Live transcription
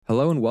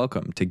Hello and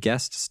welcome to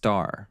Guest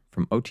Star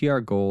from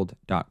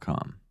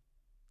OTRGold.com.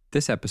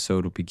 This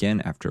episode will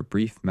begin after a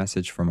brief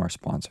message from our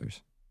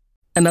sponsors.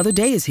 Another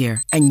day is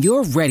here, and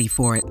you're ready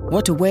for it.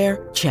 What to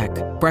wear? Check.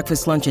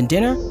 Breakfast, lunch, and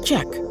dinner?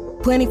 Check.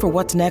 Planning for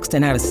what's next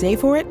and how to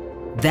save for it?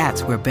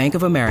 That's where Bank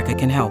of America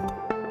can help.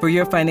 For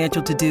your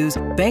financial to-dos,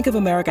 Bank of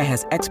America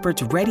has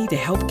experts ready to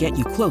help get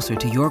you closer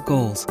to your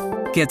goals.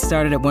 Get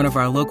started at one of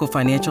our local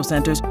financial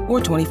centers or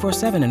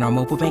 24/7 in our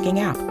mobile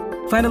banking app.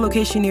 Find a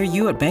location near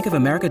you at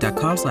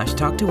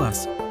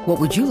bankofamerica.com/talktous. What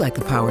would you like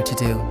the power to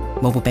do?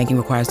 Mobile banking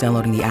requires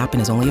downloading the app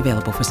and is only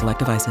available for select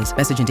devices.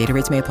 Message and data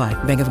rates may apply.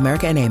 Bank of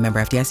America N.A.,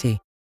 member FDIC.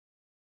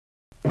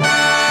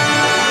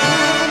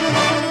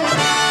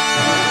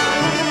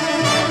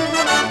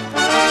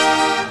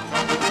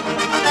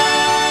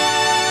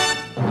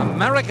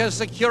 America's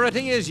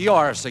security is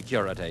your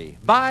security.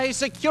 Buy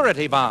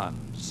security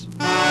bonds.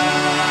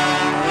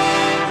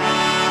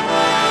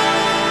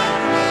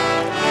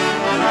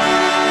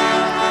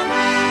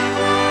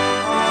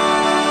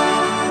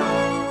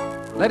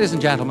 Ladies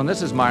and gentlemen,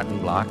 this is Martin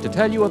Block to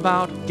tell you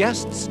about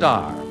Guest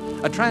Star,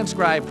 a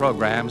transcribed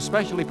program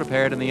specially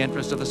prepared in the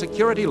interest of the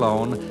security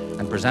loan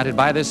and presented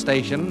by this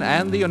station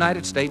and the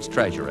United States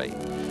Treasury.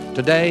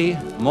 Today,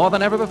 more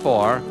than ever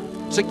before,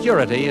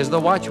 security is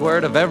the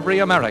watchword of every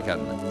American.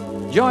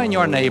 Join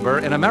your neighbor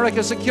in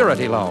America's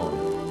security loan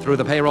through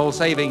the payroll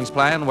savings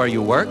plan where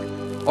you work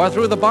or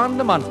through the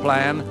bond-a-month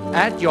plan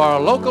at your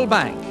local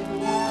bank.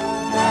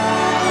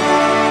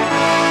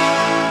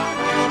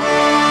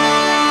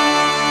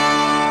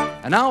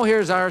 And now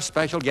here's our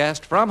special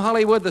guest from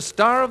Hollywood, the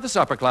star of the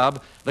Supper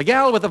Club, the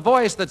gal with the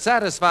voice that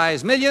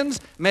satisfies millions,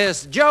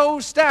 Miss Jo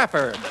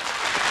Stafford. The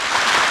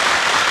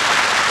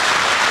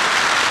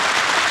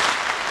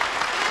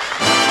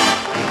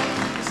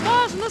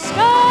stars in the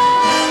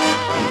sky,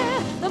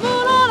 the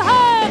moon on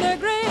high, they're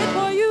great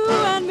for you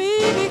and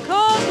me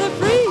because they're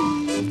free.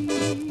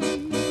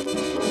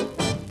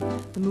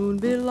 The moon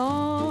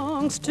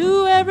belongs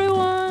to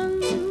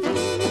everyone.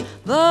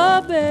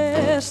 The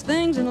best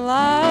things in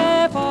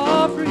life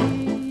are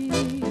free.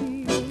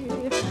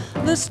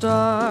 The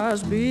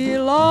stars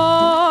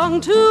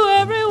belong to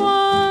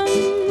everyone.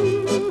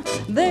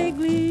 They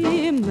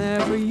gleam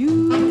there for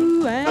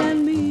you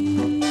and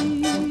me.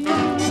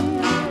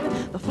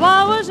 The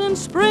flowers in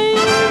spring,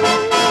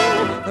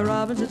 the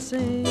robins that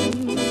sing,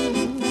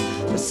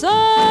 the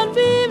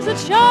sunbeams that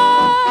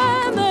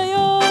shine, they're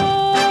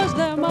yours,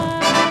 they're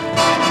mine.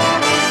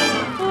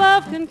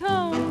 Love can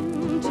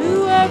come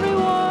to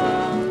everyone.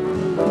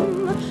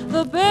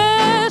 The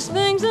best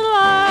things in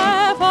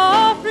life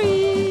are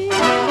free.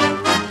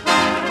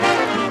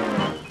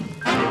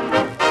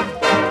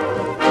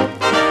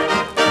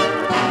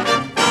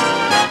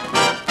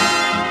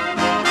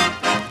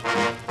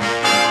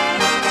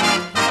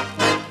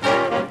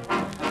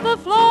 The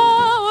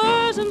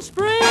flowers in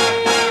spring,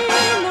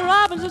 the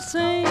robins that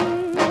sing,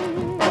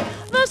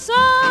 the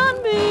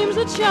sunbeams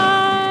that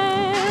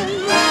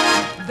shine,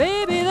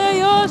 baby, they're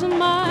yours and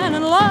mine,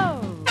 and love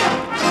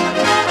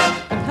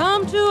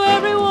come to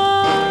everyone.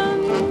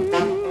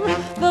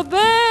 The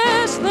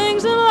best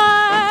things in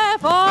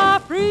life are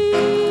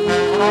free.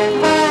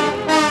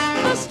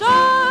 The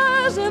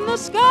stars in the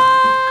sky,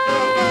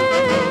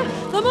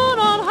 the moon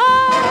on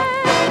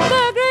high,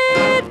 they're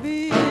great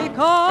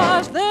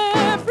because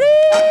they're free.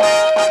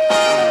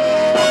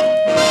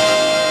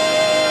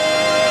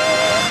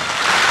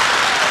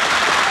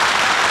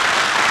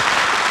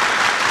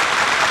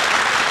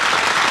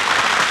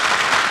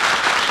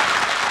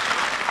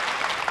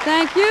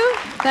 Thank you.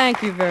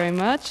 Thank you very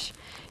much.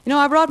 You know,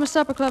 I brought my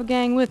Supper Club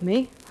gang with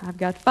me. I've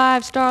got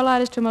 5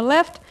 Starlighters to my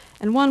left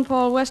and 1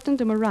 Paul Weston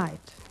to my right.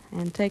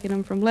 And taking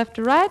them from left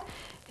to right,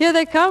 here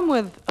they come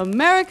with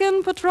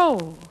American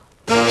Patrol.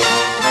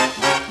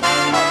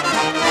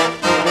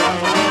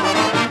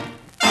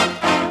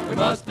 We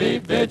must be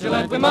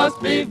vigilant,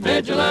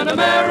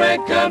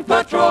 American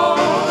Patrol.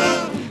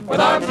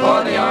 With arms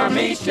for the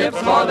Army, ships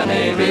for the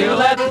Navy,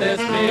 let this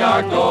be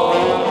our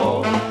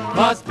goal.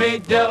 Must be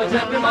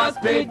diligent, we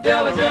must be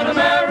diligent,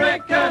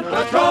 American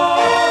Patrol.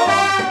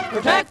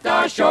 Protect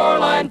our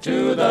shoreline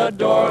to the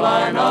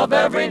doorline of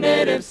every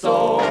native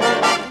soul.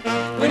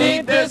 We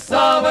need this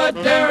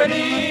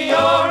solidarity,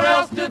 or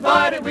else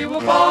divided we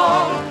will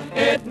fall.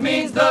 It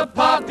means the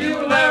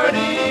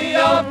popularity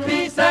of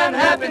peace and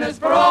happiness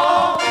for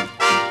all.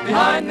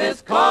 Behind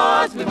this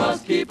cause we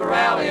must keep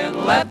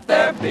rallying, let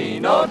there be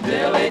no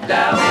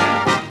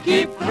dilly-dallying.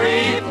 Keep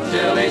free from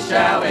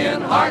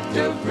shilly-shallying, hark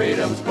to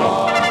freedom's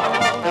call.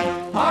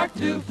 Hark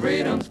to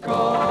freedom's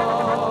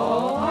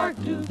call, hark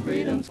to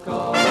freedom's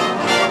call.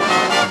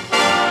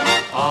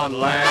 On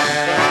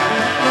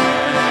land,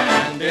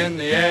 in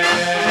the air,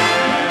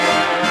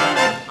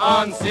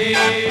 on sea,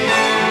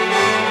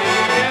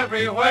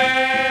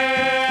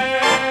 everywhere.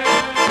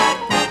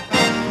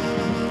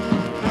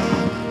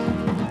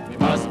 We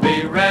must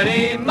be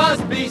ready,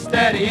 must be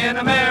steady in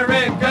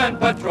American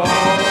Patrol.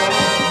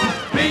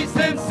 Be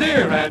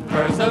sincere and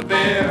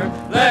persevere,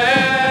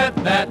 let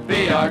that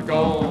be our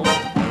goal.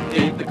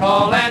 Keep the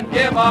call and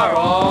give our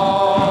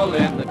all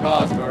in the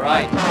cause for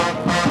right.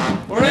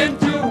 We're in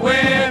to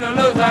win or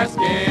lose our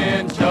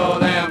skin, show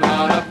them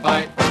how to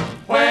fight.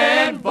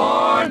 When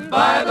born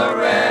by the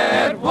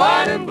red,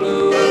 white, and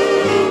blue.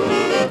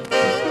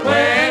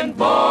 When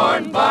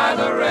born by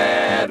the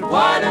red,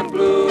 white, and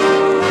blue.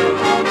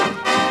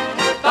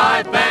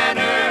 Thy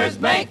banners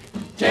make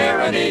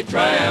tyranny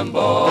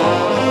tremble.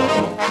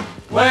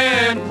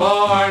 When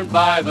born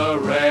by the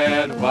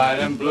red, white,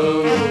 and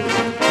blue.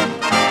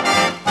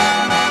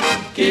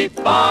 Keep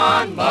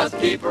on, must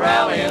keep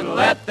rallying,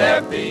 let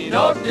there be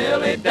no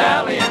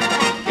dilly-dallying.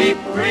 Keep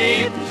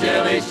reading,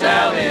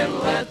 shilly-shallying,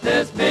 let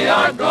this be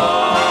our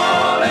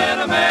goal in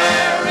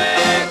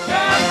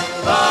American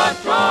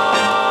patrol.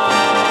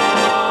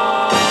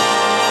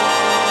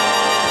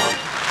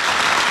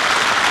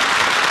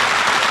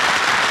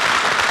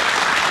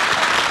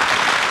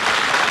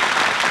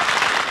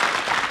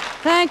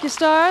 Thank you,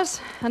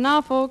 Stars. And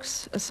now,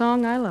 folks, a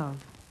song I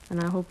love,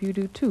 and I hope you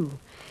do too.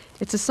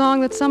 It's a song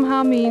that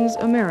somehow means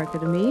America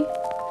to me,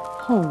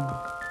 home.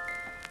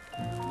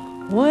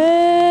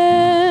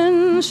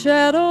 When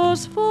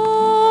shadows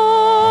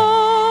fall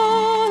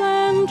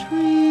and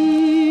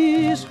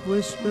trees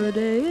whisper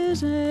day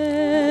is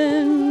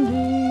ending,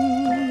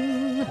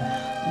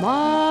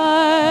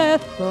 my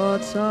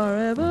thoughts are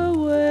ever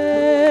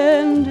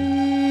wending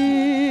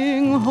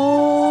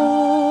home.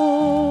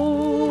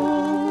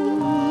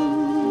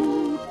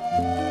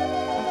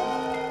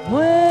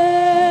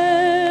 When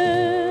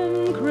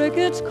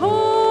crickets call,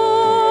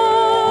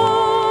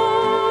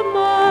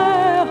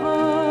 my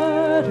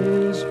heart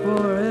is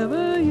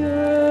forever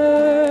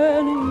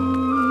yearning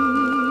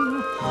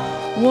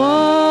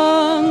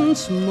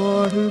once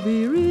more to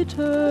be returning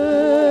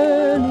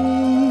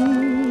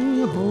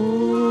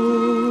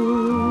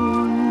home.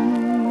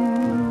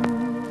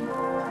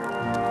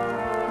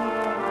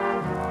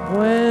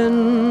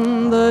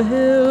 When the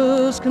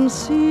hills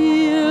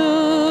conceal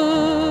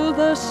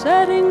the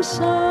setting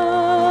sun,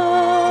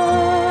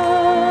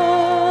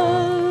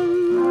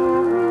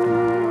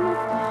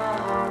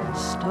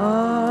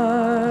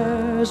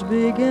 stars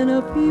begin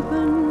a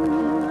peeping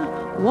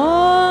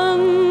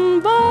one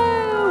by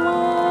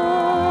one.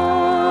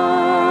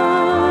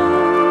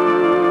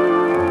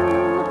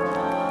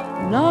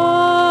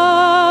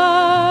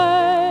 Night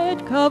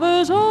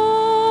covers all,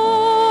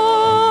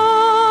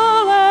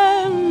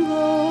 and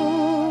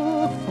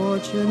though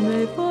fortune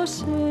may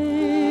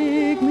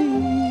forsake me,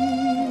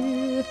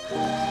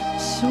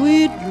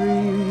 sweet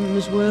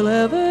dreams will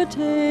ever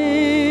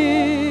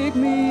take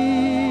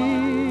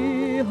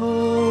me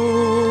home.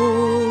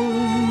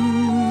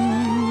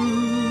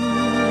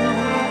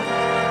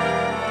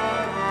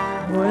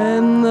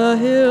 When the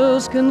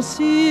hills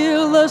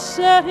conceal the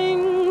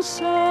setting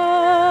sun,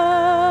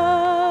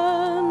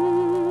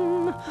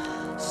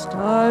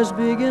 stars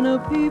begin a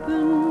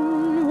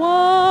peeping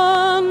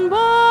one by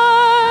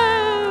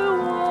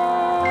one.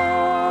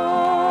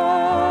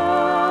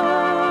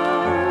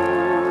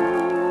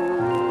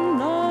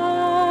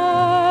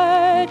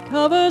 Night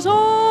covers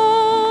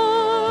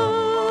all,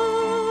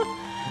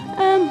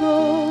 and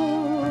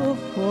though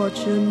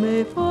fortune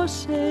may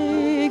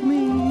forsake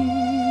me,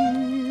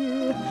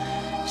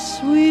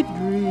 sweet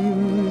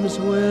dreams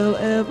will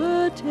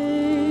ever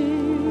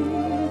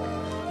take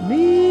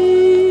me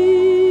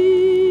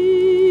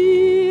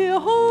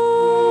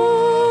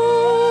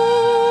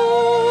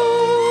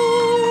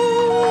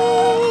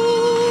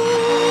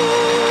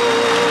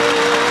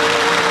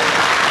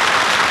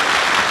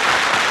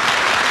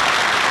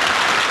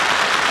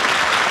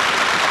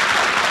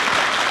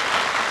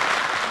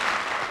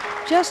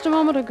Just a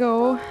moment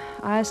ago,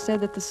 I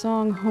said that the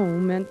song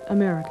Home meant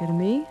America to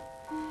me.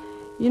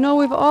 You know,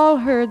 we've all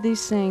heard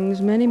these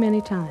sayings many, many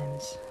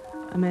times.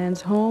 A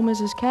man's home is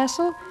his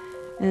castle,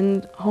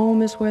 and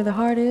home is where the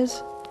heart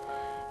is.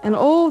 And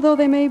although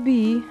they may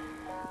be,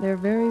 they're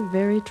very,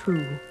 very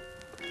true.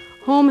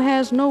 Home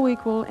has no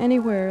equal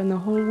anywhere in the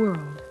whole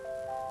world,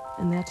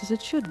 and that's as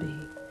it should be,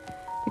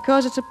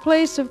 because it's a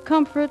place of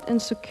comfort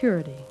and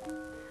security.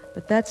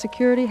 But that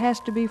security has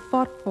to be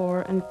fought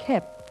for and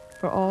kept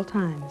for all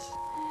times.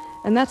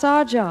 And that's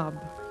our job,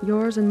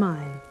 yours and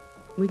mine.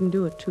 We can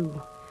do it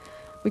too.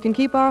 We can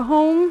keep our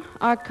home,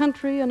 our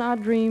country, and our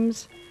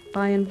dreams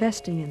by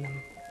investing in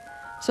them.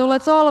 So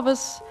let's all of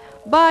us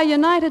buy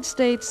United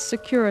States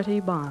security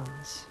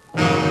bonds.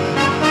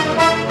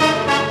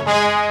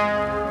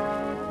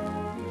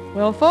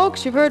 Well,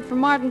 folks, you've heard from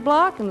Martin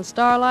Block and the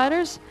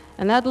Starlighters,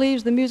 and that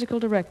leaves the musical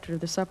director of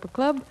the Supper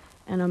Club,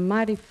 and a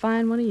mighty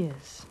fine one he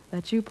is.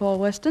 That's you, Paul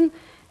Weston.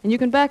 And you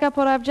can back up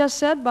what I've just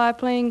said by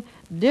playing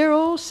Dear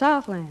Old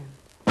Southland.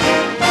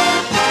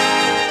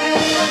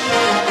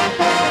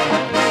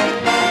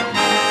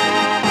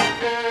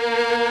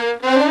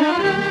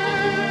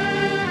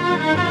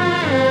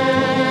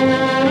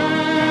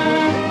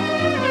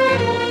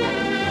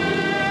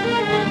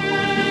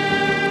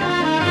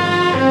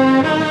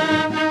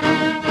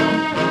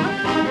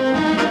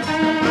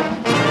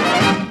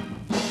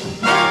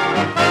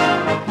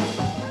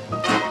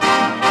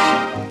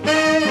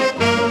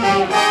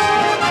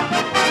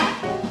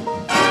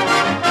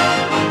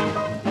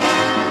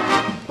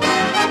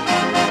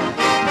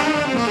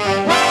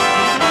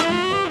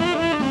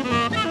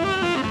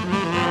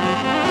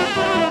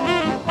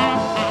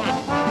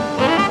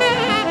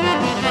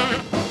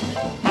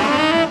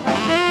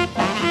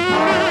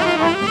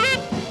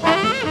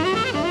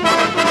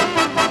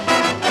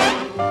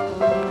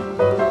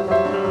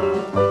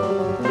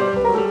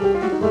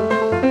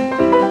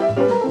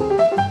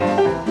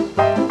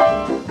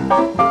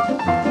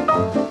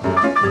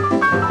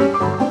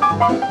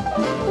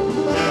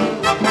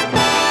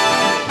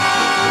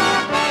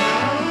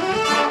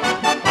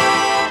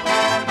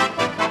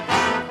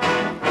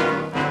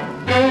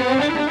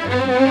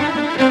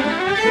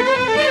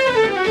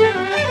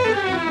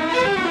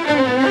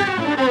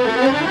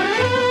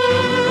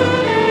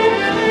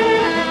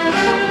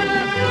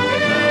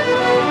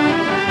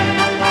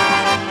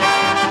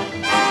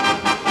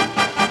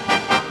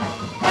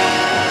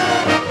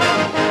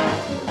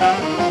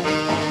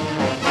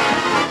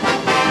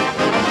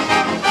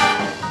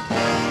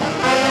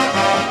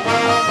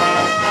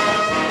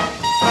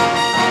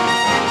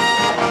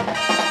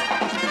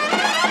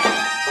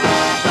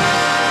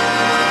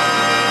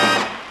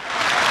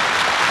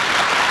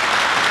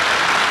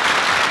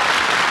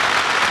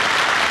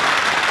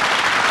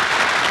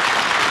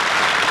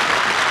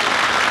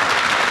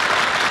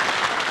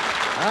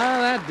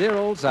 that dear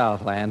old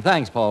Southland.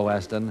 Thanks, Paul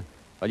Weston.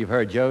 Well, you've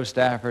heard Joe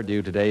Stafford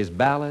do today's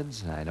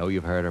ballads. I know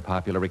you've heard her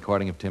popular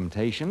recording of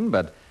Temptation,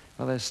 but,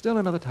 well, there's still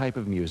another type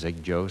of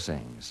music Joe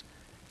sings.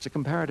 It's a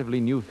comparatively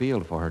new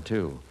field for her,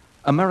 too.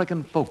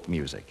 American folk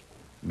music.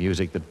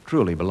 Music that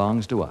truly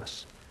belongs to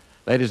us.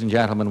 Ladies and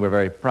gentlemen, we're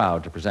very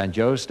proud to present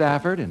Joe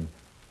Stafford in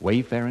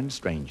Wayfaring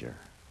Stranger.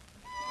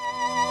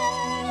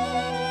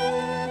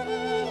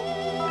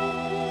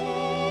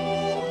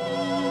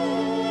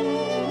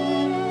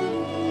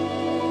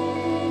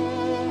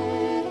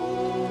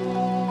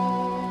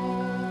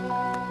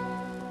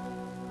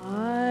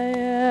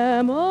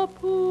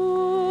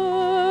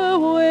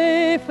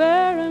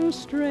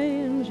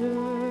 Stranger,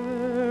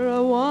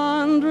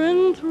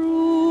 wandering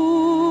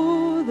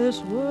through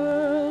this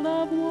world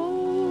of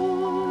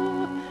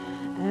woe,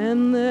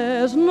 and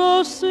there's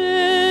no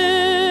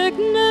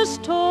sickness,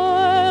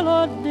 toil,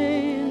 or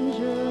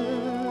danger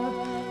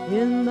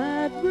in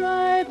that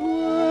bright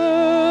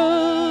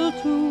world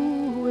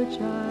to which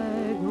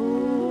I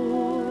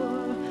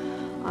go.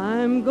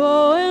 I'm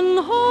going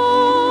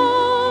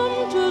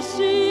home to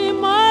see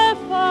my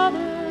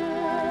father.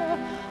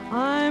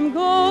 I'm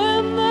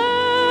going there.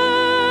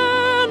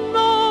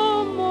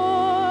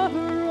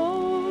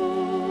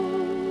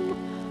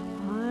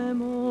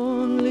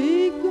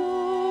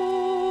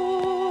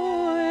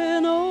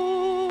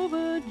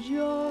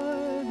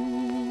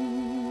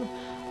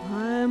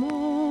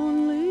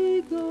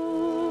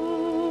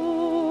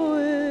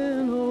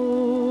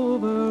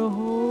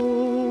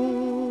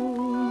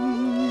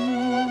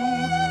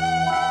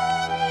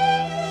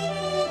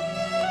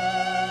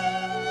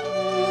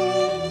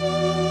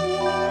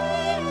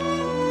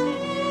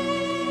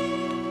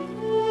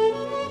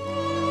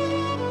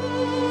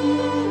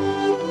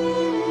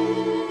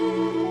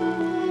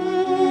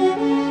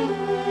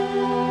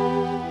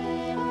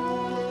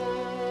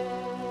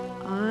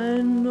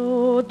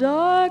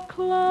 Dark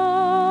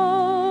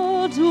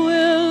clouds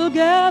will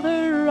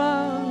gather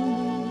round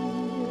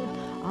me.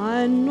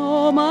 I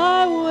know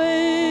my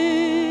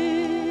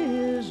way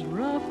is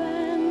rough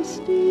and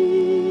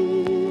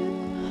steep,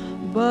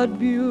 but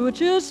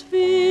beauteous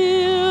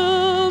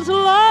fields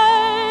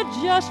lie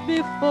just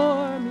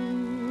before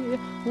me,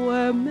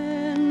 where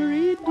men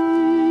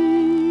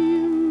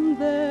redeem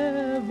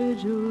their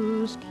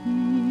vigils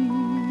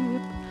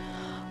keep.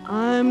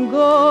 I'm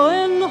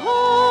going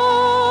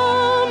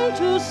home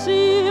to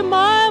see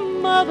my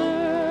mother.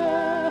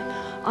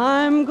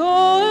 I'm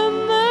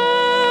going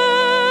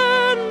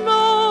there,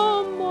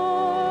 no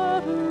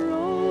more to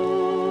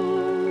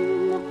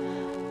roam.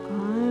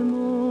 I'm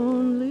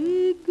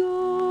only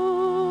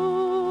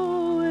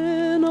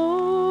going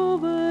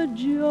over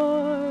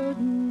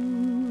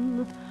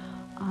Jordan.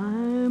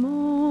 I'm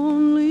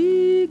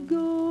only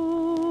going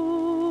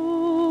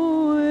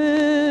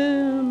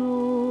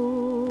over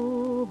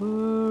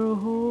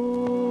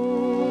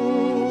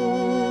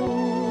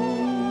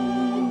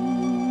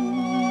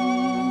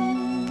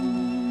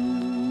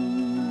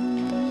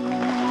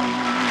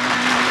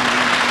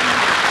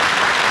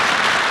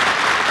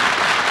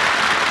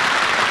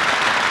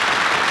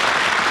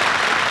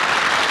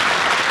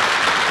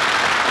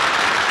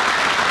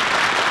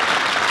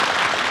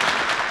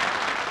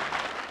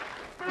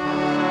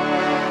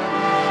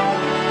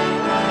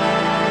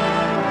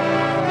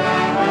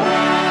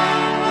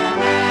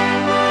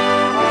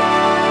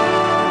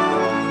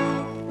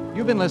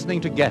You've been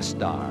listening to Guest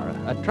Star,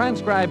 a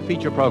transcribed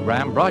feature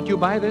program brought you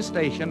by this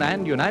station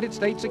and United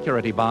States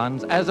Security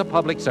Bonds as a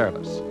public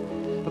service.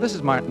 Well, this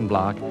is Martin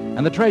Block,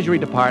 and the Treasury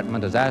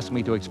Department has asked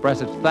me to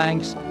express its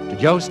thanks to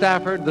Joe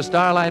Stafford, the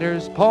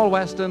Starlighters, Paul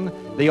Weston,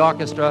 the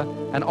orchestra,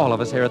 and all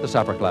of us here at the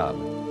Supper Club.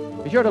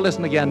 Be sure to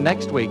listen again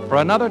next week for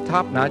another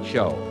top-notch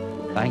show.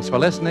 Thanks for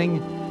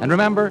listening, and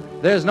remember,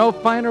 there's no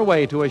finer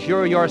way to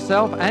assure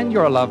yourself and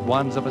your loved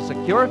ones of a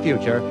secure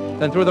future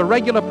than through the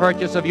regular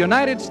purchase of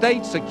United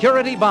States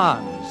security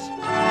bonds.